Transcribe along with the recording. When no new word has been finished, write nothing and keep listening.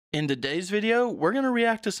In today's video, we're going to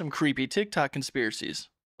react to some creepy TikTok conspiracies.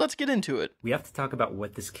 Let's get into it. We have to talk about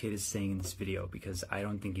what this kid is saying in this video because I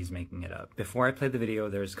don't think he's making it up. Before I play the video,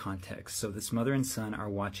 there's context. So this mother and son are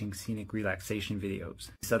watching scenic relaxation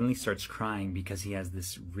videos. He suddenly starts crying because he has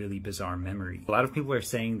this really bizarre memory. A lot of people are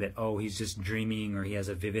saying that, oh, he's just dreaming or he has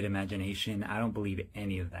a vivid imagination. I don't believe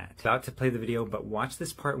any of that. About to play the video, but watch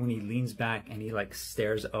this part when he leans back and he like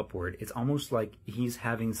stares upward. It's almost like he's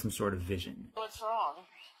having some sort of vision. What's wrong?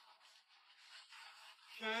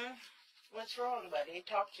 What's wrong, buddy?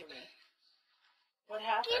 Talk to me. What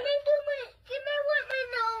happened? Can I wipe my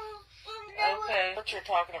nose? Okay, what you're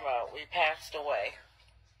talking about? We passed away.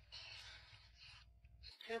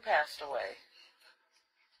 Who passed away?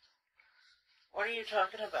 What are you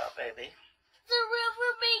talking about, baby? The river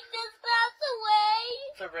made us pass away.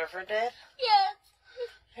 The river did? Yes.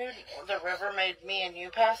 The river made me and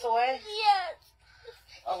you pass away? Yes.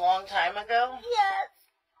 A long time ago? Yes.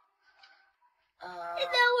 And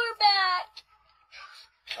now we're back.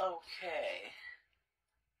 Okay.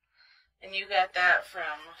 And you got that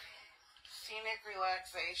from Scenic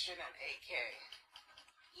Relaxation and AK.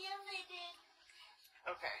 Yes, I did.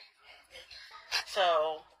 Okay.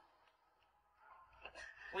 So,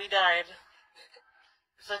 we died.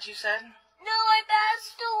 Is that what you said? No, I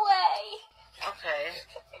passed away. Okay.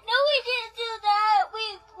 No, we didn't do that.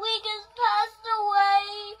 We just passed away.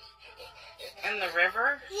 In the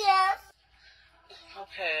river? Yes.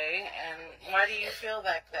 Okay, and why do you feel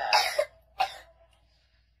like that?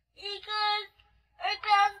 Because I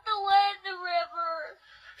passed away in the river.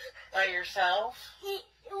 By yourself? With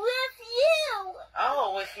you.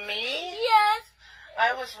 Oh, with me? Yes.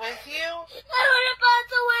 I was with you? I want to pass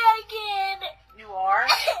away again. You are?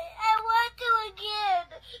 I want to again.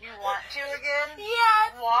 You want to again?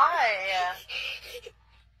 Yes. Why?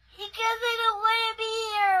 Because I don't want to be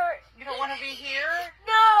here. You don't want to be here?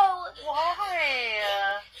 No.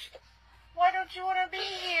 Why? Why don't you want to be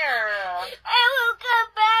here? I will come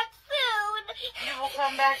back soon. You will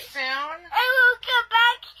come back soon? I will come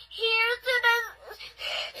back here soon as...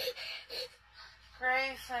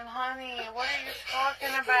 Grace and honey, what are you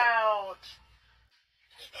talking about?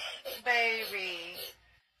 Baby,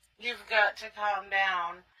 you've got to calm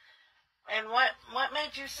down. And what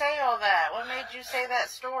made you say all that? What made you say that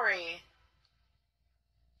story?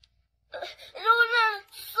 It was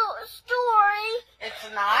a story.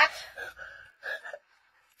 It's not?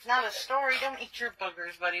 It's not a story. Don't eat your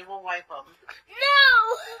boogers, buddy. We'll wipe them. No!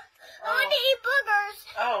 I want to eat boogers.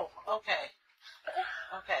 Oh, okay.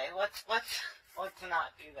 Okay, let's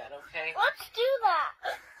not do that, okay? Let's do that.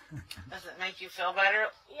 Does it make you feel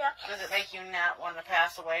better? Yeah. Does it make you not want to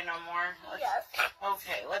pass away no more? Yes.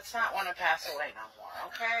 Okay, let's not want to pass away no more,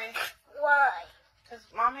 okay? Why? Because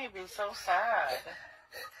Mommy would be so sad.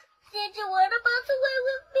 Did you want to pass away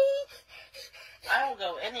with me? I will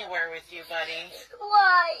go anywhere with you, buddy.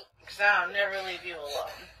 Why? Because I'll never leave you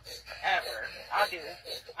alone. Ever.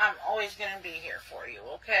 I'm always going to be here for you,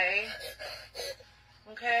 okay?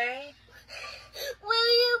 Okay? Will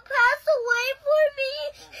you pass away for me?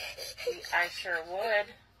 I sure would.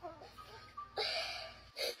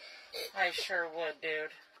 I sure would,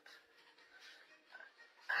 dude.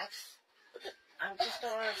 I just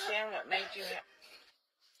don't understand what made you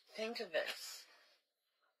think of this.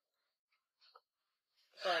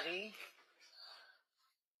 Buddy.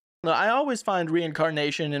 Now, I always find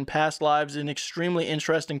reincarnation and past lives an extremely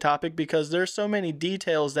interesting topic because there's so many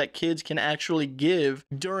details that kids can actually give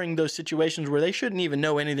during those situations where they shouldn't even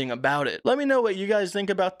know anything about it. Let me know what you guys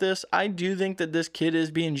think about this. I do think that this kid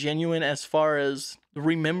is being genuine as far as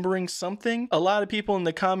remembering something. A lot of people in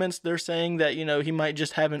the comments, they're saying that, you know, he might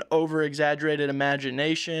just have an over-exaggerated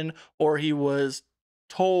imagination, or he was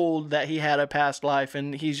told that he had a past life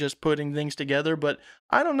and he's just putting things together, but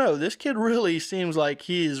I don't know. This kid really seems like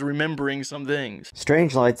he's remembering some things.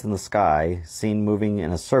 Strange lights in the sky seen moving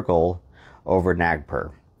in a circle over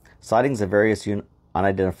Nagpur. Sightings of various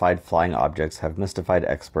unidentified flying objects have mystified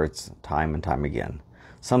experts time and time again.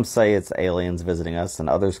 Some say it's aliens visiting us, and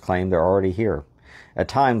others claim they're already here. At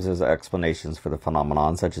times there's explanations for the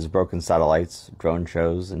phenomenon, such as broken satellites, drone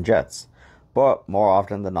shows, and jets. But more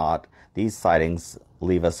often than not, these sightings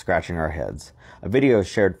leave us scratching our heads. A video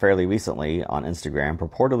shared fairly recently on Instagram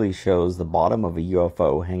purportedly shows the bottom of a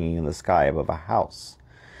UFO hanging in the sky above a house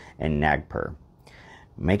in Nagpur.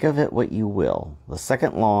 Make of it what you will. The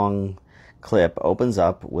second-long clip opens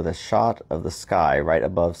up with a shot of the sky right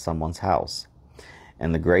above someone's house.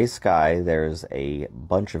 In the gray sky, there's a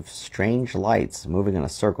bunch of strange lights moving in a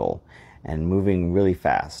circle and moving really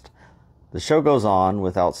fast. The show goes on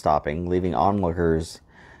without stopping, leaving onlookers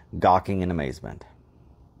gawking in amazement.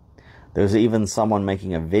 There's even someone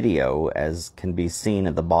making a video, as can be seen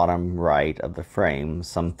at the bottom right of the frame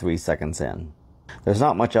some 3 seconds in. There's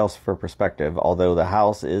not much else for perspective, although the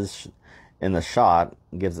house is in the shot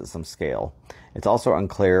gives it some scale. It's also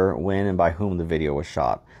unclear when and by whom the video was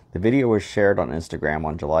shot. The video was shared on Instagram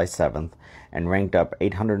on July 7th and ranked up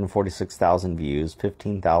 846,000 views,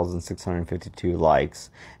 15,652 likes,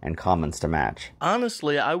 and comments to match.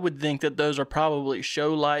 Honestly, I would think that those are probably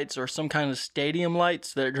show lights or some kind of stadium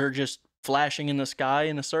lights that are just flashing in the sky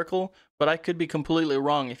in a circle, but I could be completely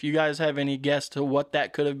wrong. If you guys have any guess to what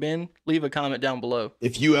that could have been, leave a comment down below.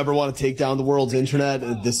 If you ever want to take down the world's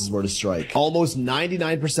internet, this is where to strike. Almost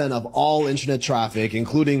 99% of all internet traffic,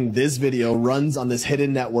 including this video, runs on this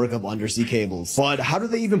hidden network of undersea cables. But how do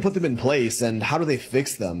they even put them in place, and how do they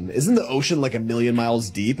fix them? Isn't the ocean like 1,000,000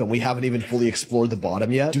 miles deep and we haven't even fully explored the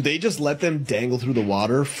bottom yet? Do they just let them dangle through the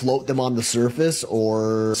water, float them on the surface,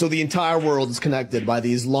 or... So the entire world is connected by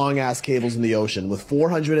these long-ass cables in the ocean, with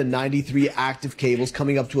 493 active cables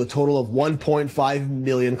coming up to a total of 1.5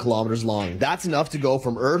 million kilometers long. That's enough to go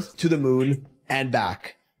from Earth to the moon and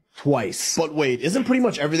back. Twice. But wait, isn't pretty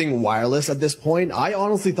much everything wireless at this point? I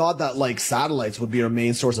honestly thought that like satellites would be our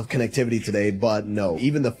main source of connectivity today, but no.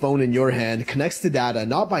 Even the phone in your hand connects to data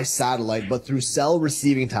not by satellite, but through cell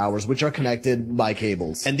receiving towers, which are connected by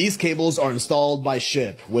cables. And these cables are installed by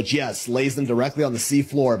ship, which yes, lays them directly on the sea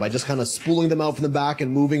floor by just kind of spooling them out from the back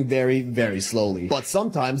and moving very, very slowly. But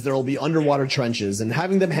sometimes there will be underwater trenches, and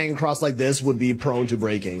having them hang across like this would be prone to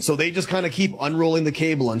breaking. So they just kind of keep unrolling the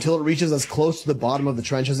cable until it reaches as close to the bottom of the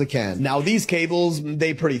trench as it can. Now these cables,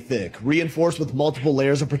 they pretty thick, reinforced with multiple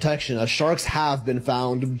layers of protection, as sharks have been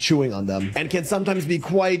found chewing on them, and can sometimes be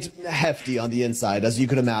quite hefty on the inside, as you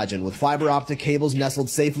could imagine, with fiber optic cables nestled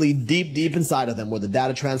safely deep inside of them where the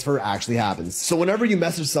data transfer actually happens. So whenever you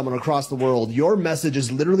message someone across the world, your message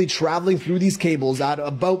is literally traveling through these cables at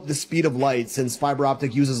about the speed of light, since fiber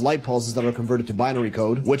optic uses light pulses that are converted to binary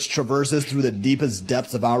code, which traverses through the deepest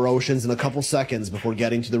depths of our oceans in a couple seconds before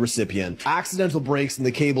getting to the recipient. Accidental breaks in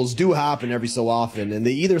the cables do happen every so often, and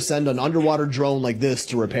they either send an underwater drone like this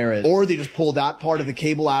to repair it, or they just pull that part of the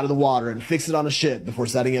cable out of the water and fix it on a ship before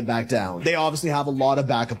setting it back down. They obviously have a lot of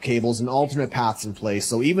backup cables and alternate paths in place,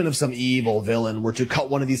 so even if some evil villain were to cut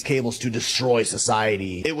one of these cables to destroy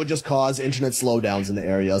society, it would just cause internet slowdowns in the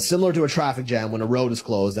area, similar to a traffic jam when a road is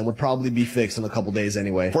closed, and would probably be fixed in a couple days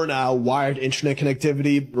anyway. For now, wired internet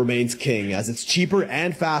connectivity remains king, as it's cheaper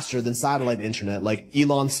and faster than satellite internet like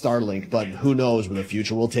Elon's Starlink, but who knows where the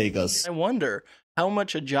future will take us. I wonder how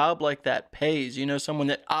much a job like that pays. You know, someone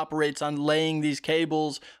that operates on laying these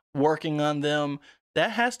cables, working on them.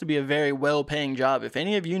 That has to be a very well-paying job. If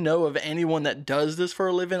any of you know of anyone that does this for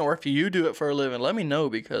a living, or if you do it for a living, let me know,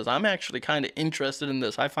 because I'm actually kind of interested in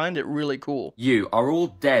this. I find it really cool. You are all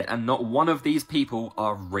dead, and not one of these people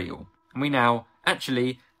are real. And we now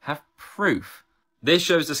actually have proof. This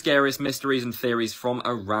shows the scariest mysteries and theories from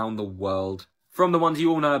around the world. From the ones you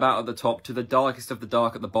all know about at the top to the darkest of the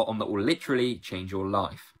dark at the bottom that will literally change your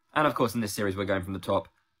life. And of course in this series we're going from the top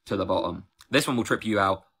to the bottom. This one will trip you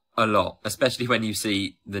out a lot, especially when you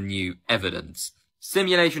see the new evidence.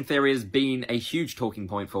 Simulation theory has been a huge talking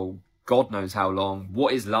point for God knows how long.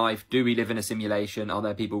 What is life? Do we live in a simulation? Are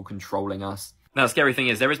there people controlling us? Now the scary thing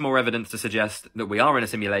is there is more evidence to suggest that we are in a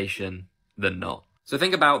simulation than not. So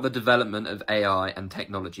think about the development of AI and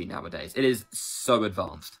technology nowadays. It is so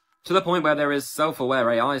advanced. To the point where there is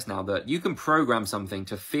self-aware AIs now that you can program something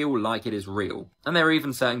to feel like it is real. And there are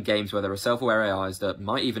even certain games where there are self-aware AIs that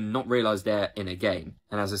might even not realise they're in a game.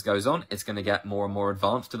 And as this goes on, it's going to get more and more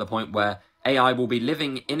advanced to the point where AI will be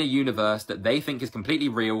living in a universe that they think is completely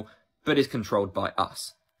real, but is controlled by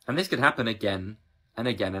us. And this could happen again and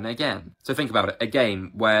again and again. So think about it, a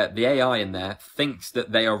game where the AI in there thinks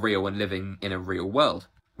that they are real and living in a real world.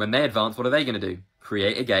 When they advance, what are they going to do?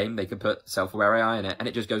 Create a game, they could put self-aware AI in it, and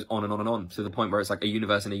it just goes on and on and on, to the point where it's like a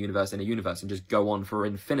universe and a universe and a universe, and just go on for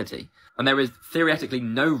infinity. And there is theoretically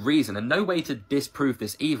no reason, and no way to disprove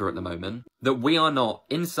this either at the moment, that we are not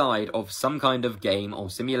inside of some kind of game or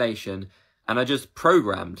simulation, and are just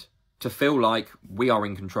programmed to feel like we are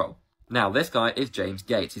in control. Now, this guy is James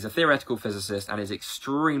Gates. He's a theoretical physicist, and is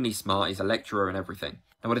extremely smart. He's a lecturer and everything.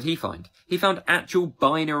 And what did he find? He found actual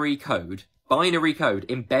binary code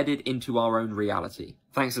embedded into our own reality,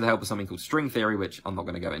 thanks to the help of something called string theory, which I'm not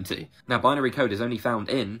going to go into. Now, binary code is only found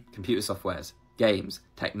in computer softwares, games,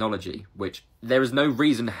 technology, which there is no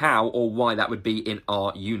reason how or why that would be in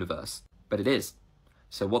our universe, but it is.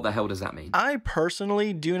 So what the hell does that mean? I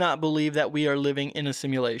personally do not believe that we are living in a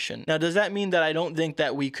simulation. Now, does that mean that I don't think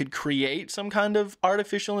that we could create some kind of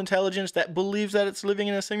artificial intelligence that believes that it's living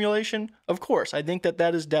in a simulation? Of course, I think that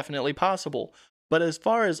that is definitely possible. But as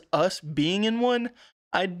far as us being in one,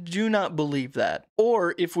 I do not believe that.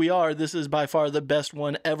 Or if we are, this is by far the best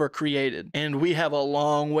one ever created, and we have a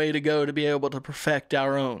long way to go to be able to perfect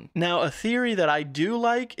our own. Now, a theory that I do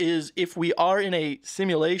like is if we are in a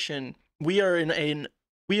simulation, we are in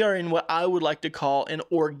what I would like to call an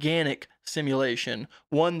organic simulation,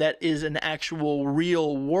 one that is an actual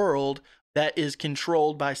real world that is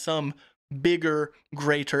controlled by some bigger,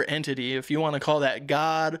 greater entity. If you want to call that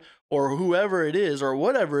God or whoever it is or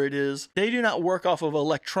whatever it is, they do not work off of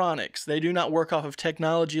electronics. They do not work off of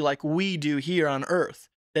technology like we do here on Earth.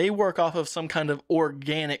 They work off of some kind of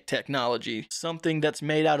organic technology, something that's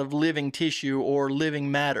made out of living tissue or living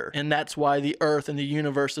matter. And that's why the Earth and the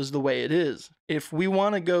universe is the way it is. If we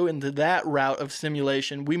want to go into that route of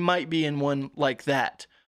simulation, we might be in one like that.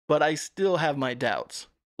 But I still have my doubts.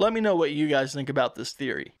 Let me know what you guys think about this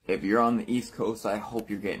theory. If you're on the East Coast, I hope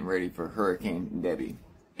you're getting ready for Hurricane Debbie.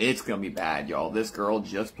 It's gonna be bad, y'all. This girl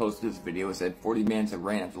just posted this video. It said 40 minutes of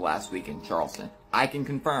rain after last week in Charleston. I can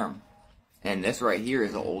confirm. And this right here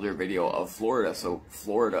is an older video of Florida. So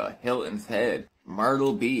Florida, Hilton's Head,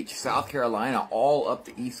 Myrtle Beach, South Carolina, all up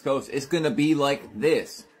the East Coast. It's gonna be like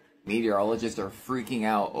this. Meteorologists are freaking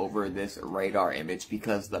out over this radar image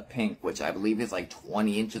because the pink, which I believe is like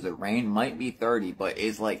 20 inches of rain, might be 30, but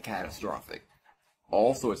is like catastrophic.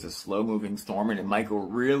 Also, it's a slow-moving storm, and it might go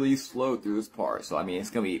really slow through this part. So, I mean,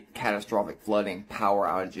 it's going to be catastrophic flooding, power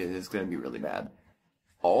outages. It's going to be really bad.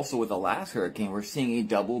 Also, with the last hurricane, we're seeing a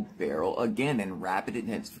double barrel again in rapid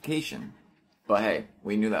intensification. But hey,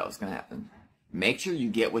 we knew that was going to happen. Make sure you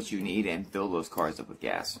get what you need and fill those cars up with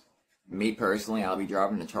gas. Me personally, I'll be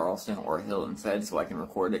driving to Charleston or Hilton's Head so I can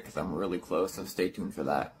record it because I'm really close, so stay tuned for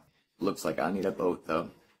that. Looks like I need a boat,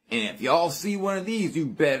 though. And if y'all see one of these, you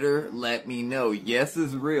better let me know. Yes,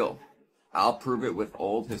 it's real. I'll prove it with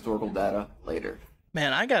old historical data later.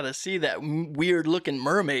 Man, I gotta see that weird looking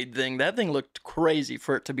mermaid thing. That thing looked crazy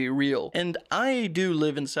for it to be real. And I do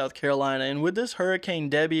live in South Carolina, and with this Hurricane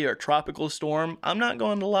Debbie or tropical storm, I'm not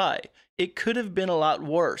going to lie, it could have been a lot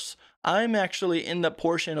worse. I'm actually in the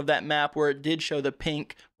portion of that map where it did show the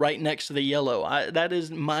pink right next to the yellow. That is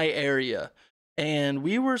my area. And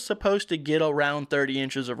we were supposed to get around 30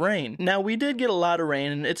 inches of rain. Now, we did get a lot of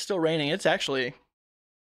rain, and it's still raining. It's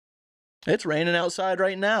raining outside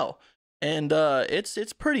right now. And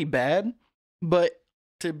it's pretty bad. But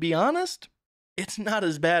to be honest, it's not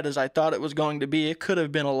as bad as I thought it was going to be. It could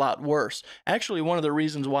have been a lot worse. Actually, one of the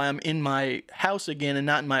reasons why I'm in my house again and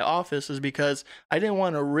not in my office is because I didn't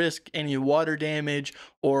want to risk any water damage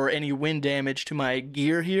or any wind damage to my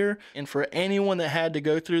gear here. And for anyone that had to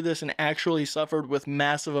go through this and actually suffered with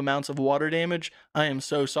massive amounts of water damage, I am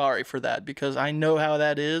so sorry for that because I know how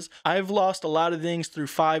that is. I've lost a lot of things through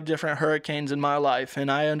 5 different hurricanes in my life,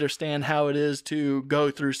 and I understand how it is to go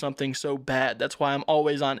through something so bad. That's why I'm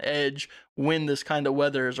always on edge when this kind of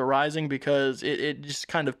weather is arising, because it just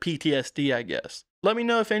kind of PTSD, I guess. Let me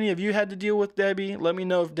know if any of you had to deal with Debbie. Let me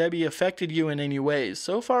know if Debbie affected you in any ways.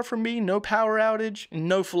 So far for me, no power outage,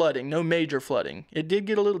 no flooding, no major flooding. It did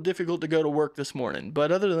get a little difficult to go to work this morning,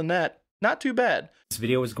 but other than that, not too bad. This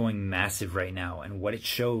video is going massive right now, and what it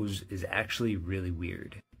shows is actually really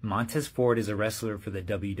weird. Montez Ford is a wrestler for the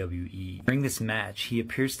WWE. During this match, he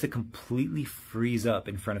appears to completely freeze up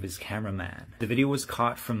in front of his cameraman. The video was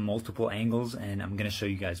caught from multiple angles, and I'm gonna show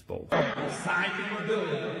you guys both. Side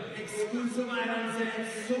memorabilia, exclusive items, and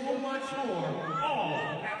so much more,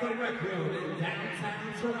 all at the Rec Room in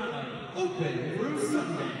downtown Toronto. Open through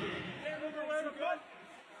Sunday.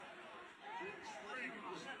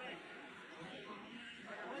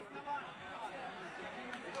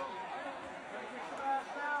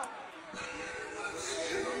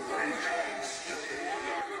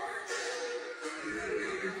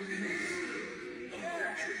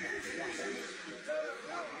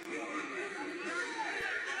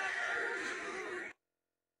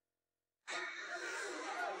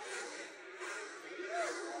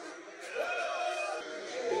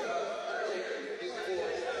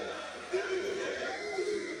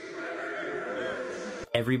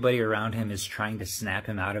 Everybody around him is trying to snap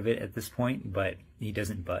him out of it at this point, but he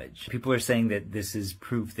doesn't budge. People are saying that this is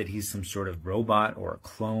proof that he's some sort of robot or a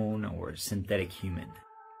clone or a synthetic human.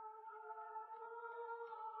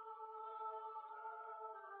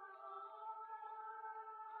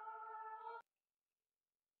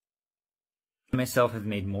 I myself have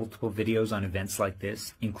made multiple videos on events like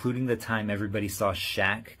this, including the time everybody saw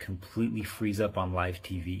Shaq completely freeze up on live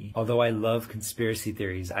TV. Although I love conspiracy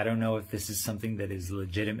theories, I don't know if this is something that is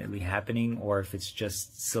legitimately happening or if it's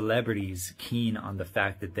just celebrities keen on the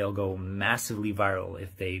fact that they'll go massively viral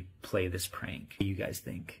if they play this prank. What do you guys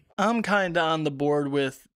think? I'm kind of on the board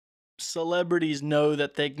with celebrities know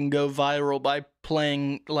that they can go viral by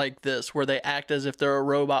playing like this, where they act as if they're a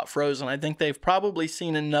robot frozen. I think they've probably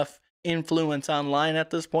seen enough influence online at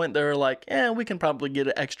this point. They're like, we can probably get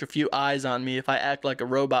an extra few eyes on me if I act like a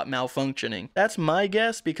robot malfunctioning. That's my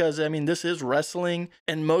guess, because I mean, this is wrestling,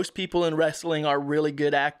 and most people in wrestling are really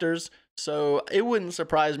good actors. So it wouldn't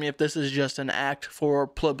surprise me if this is just an act for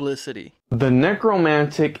publicity. The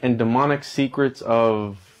necromantic and demonic secrets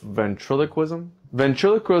of ventriloquism.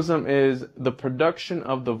 Ventriloquism is the production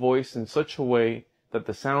of the voice in such a way that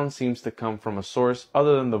the sound seems to come from a source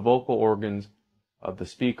other than the vocal organs of the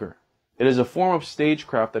speaker. It is a form of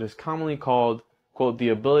stagecraft that is commonly called, quote, the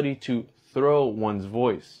ability to throw one's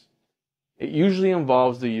voice. It usually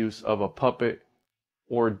involves the use of a puppet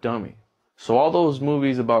or dummy. So all those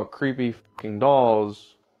movies about creepy fucking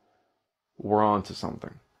dolls were onto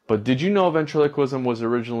something. But did you know ventriloquism was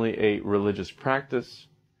originally a religious practice?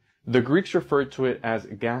 The Greeks referred to it as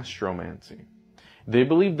gastromancy. They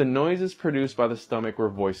believed the noises produced by the stomach were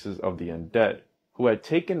voices of the undead, who had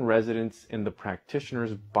taken residence in the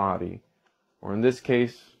practitioner's body, or in this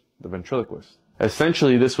case, the ventriloquist.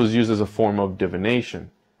 Essentially, this was used as a form of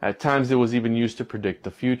divination. At times, it was even used to predict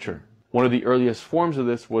the future. One of the earliest forms of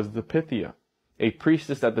this was the Pythia, a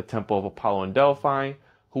priestess at the temple of Apollo in Delphi,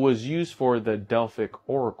 who was used for the Delphic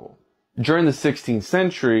oracle. During the 16th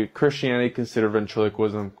century, Christianity considered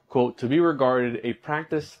ventriloquism, quote, to be regarded a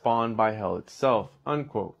practice spawned by hell itself,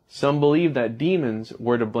 unquote. Some believed that demons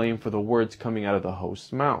were to blame for the words coming out of the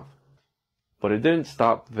host's mouth. But it didn't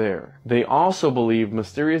stop there. They also believed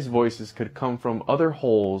mysterious voices could come from other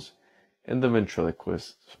holes in the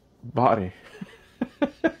ventriloquist's body.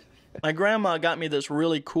 My grandma got me this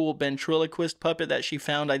really cool ventriloquist puppet that she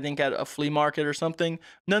found, I think, at a flea market or something.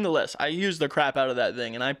 Nonetheless, I used the crap out of that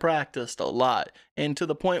thing, and I practiced a lot, and to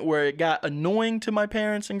the point where it got annoying to my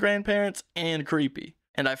parents and grandparents and creepy.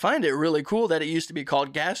 And I find it really cool that it used to be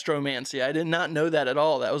called gastromancy. I did not know that at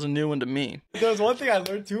all. That was a new one to me. There's one thing I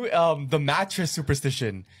learned too, the mattress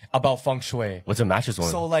superstition about feng shui. What's a mattress one?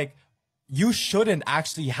 So like, you shouldn't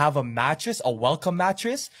actually have a mattress, a welcome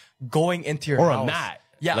mattress, going into your house. Or a mat.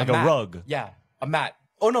 Yeah, like a rug. Yeah, a mat.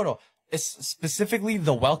 Oh, no. It's specifically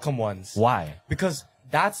the welcome ones. Why? Because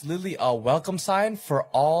that's literally a welcome sign for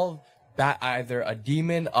all either a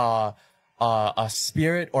demon, a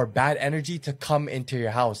spirit, or bad energy to come into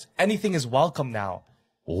your house. Anything is welcome now.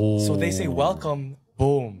 Oh. So they say welcome,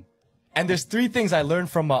 boom. And there's 3 things I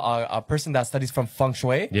learned from a person that studies from feng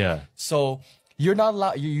shui. Yeah. So you're not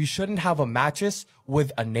allowed, you shouldn't have a mattress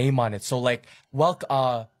with a name on it. So like,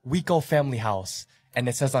 Wico family house. And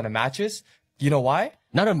it says on a mattress. Do you know why?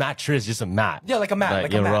 Not a mattress, just a mat. Yeah, like a mat.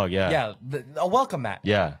 Like a mat. Rug, yeah. Yeah, a welcome mat.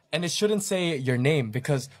 Yeah. And it shouldn't say your name,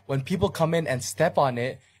 because when people come in and step on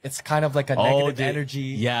it, it's kind of like a negative energy.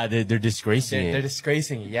 Yeah, they're disgracing it. They're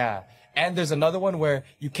disgracing it, yeah. And there's another one where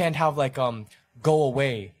you can't have like, go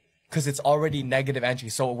away, because it's already negative energy.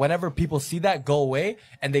 So whenever people see that, go away,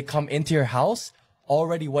 and they come into your house,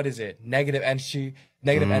 already, what is it? Negative energy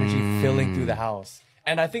filling through the house.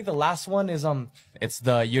 And I think the last one is, it's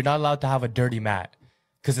you're not allowed to have a dirty mat,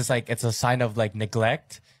 because it's a sign of like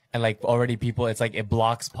neglect, and like already people, it's like it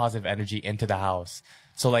blocks positive energy into the house.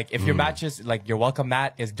 So like if your mattress, like your welcome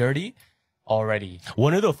mat is dirty already.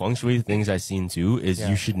 One of the feng shui things I've seen too is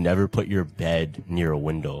you should never put your bed near a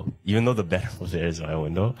window, even though the bed over there is by a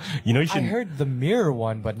window. You know, you should. I heard the mirror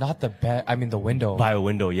one, but not the bed. I mean the window. By a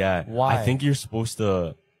window, yeah. Why? I think it's supposed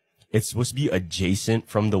to be adjacent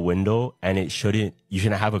from the window, and you shouldn't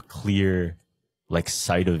have a clear, like,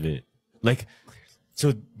 sight of it. Like,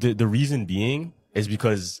 so the reason being is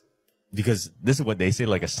because this is what they say,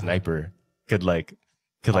 like a sniper could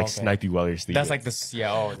snipe you while you're sleeping. That's like this,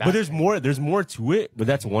 yeah. But there's more to it, but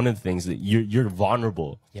that's one of the things that you're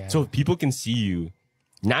vulnerable. Yeah. So if people can see you,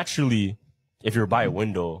 naturally, if you're by a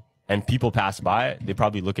window, and people pass by, they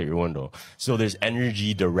probably look at your window. So there's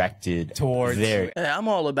energy directed towards there. I'm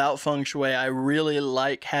all about feng shui. I really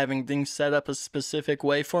like having things set up a specific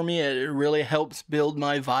way for me. It really helps build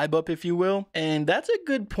my vibe up, if you will. And that's a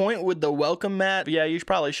good point with the welcome mat. Yeah, you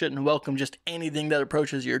probably shouldn't welcome just anything that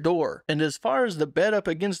approaches your door. And as far as the bed up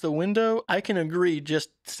against the window, I can agree,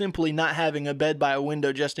 just simply not having a bed by a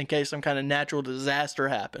window just in case some kind of natural disaster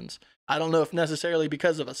happens. I don't know if necessarily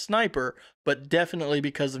because of a sniper, but definitely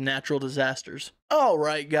because of natural disasters.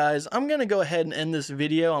 Alright guys, I'm gonna go ahead and end this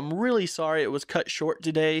video. I'm really sorry it was cut short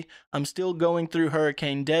today. I'm still going through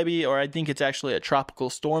Hurricane Debbie, or I think it's actually a tropical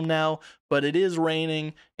storm now, but it is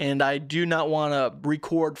raining, and I do not want to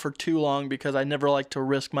record for too long because I never like to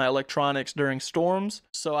risk my electronics during storms.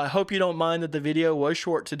 So I hope you don't mind that the video was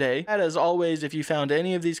short today. And as always, if you found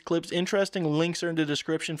any of these clips interesting, links are in the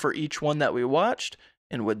description for each one that we watched.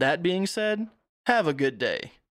 And with that being said, have a good day.